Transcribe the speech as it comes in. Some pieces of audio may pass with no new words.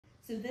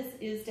So this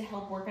is to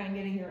help work on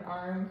getting your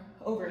arm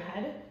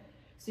overhead.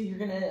 So you're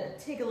gonna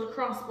take a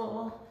lacrosse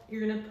ball,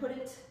 you're gonna put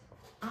it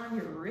on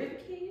your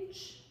rib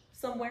cage,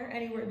 somewhere,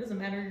 anywhere, it doesn't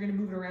matter, you're gonna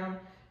move it around.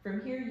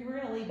 From here, you were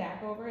gonna lay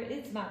back over it.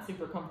 It's not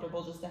super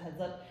comfortable, just a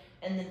heads up.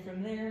 And then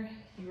from there,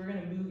 you were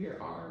gonna move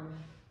your arm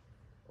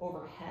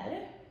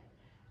overhead,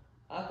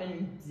 up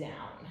and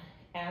down.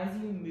 As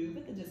you move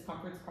it, the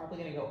discomfort's probably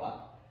gonna go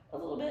up a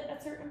little bit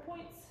at certain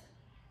points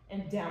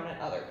and down at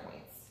other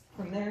points.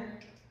 From there,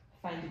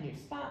 find a new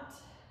spot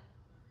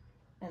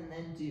and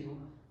then do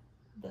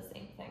the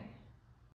same thing.